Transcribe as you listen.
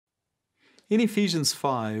In Ephesians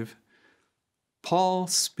 5, Paul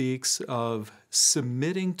speaks of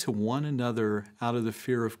submitting to one another out of the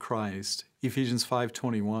fear of Christ, Ephesians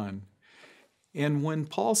 5:21. And when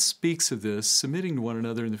Paul speaks of this, submitting to one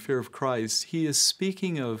another in the fear of Christ, he is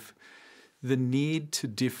speaking of the need to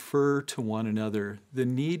defer to one another, the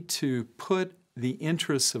need to put the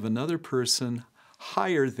interests of another person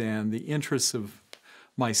higher than the interests of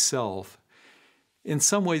myself. In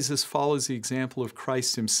some ways, this follows the example of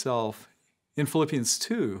Christ himself in Philippians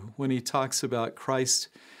 2, when he talks about Christ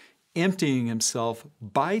emptying himself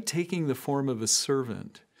by taking the form of a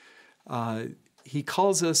servant. He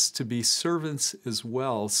calls us to be servants as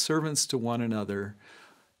well, servants to one another,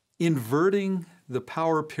 inverting the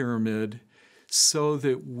power pyramid so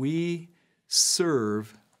that we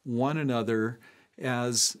serve one another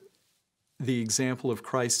as the example of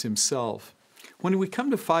Christ himself. When we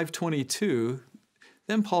come to 5:22,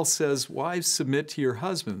 then Paul says, wives, submit to your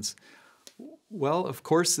husbands. Well, of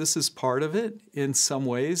course, this is part of it. In some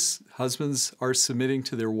ways, husbands are submitting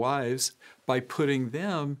to their wives by putting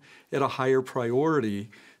them at a higher priority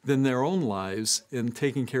than their own lives and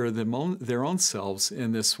taking care of their own selves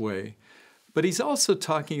in this way. But he's also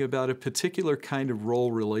talking about a particular kind of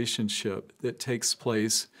role relationship that takes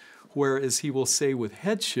place, where, as he will say with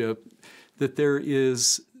headship, that there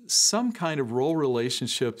is some kind of role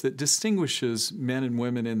relationship that distinguishes men and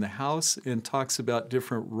women in the house and talks about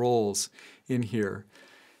different roles in here.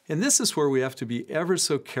 And this is where we have to be ever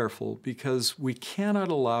so careful, because we cannot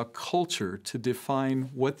allow culture to define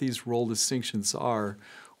what these role distinctions are.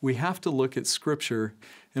 We have to look at Scripture.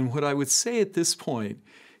 And what I would say at this point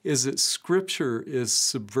is that Scripture is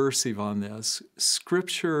subversive on this.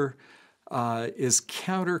 Scripture is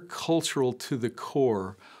countercultural to the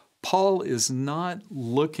core. Paul is not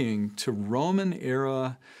looking to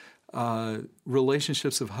Roman-era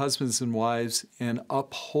relationships of husbands and wives and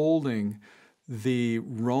upholding the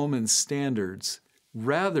Roman standards.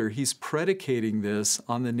 Rather, he's predicating this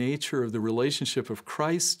on the nature of the relationship of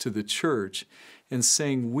Christ to the church and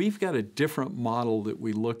saying we've got a different model that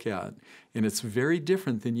we look at, and it's very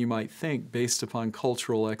different than you might think based upon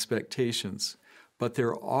cultural expectations. But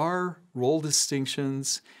there are role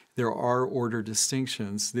distinctions, there are order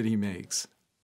distinctions that he makes.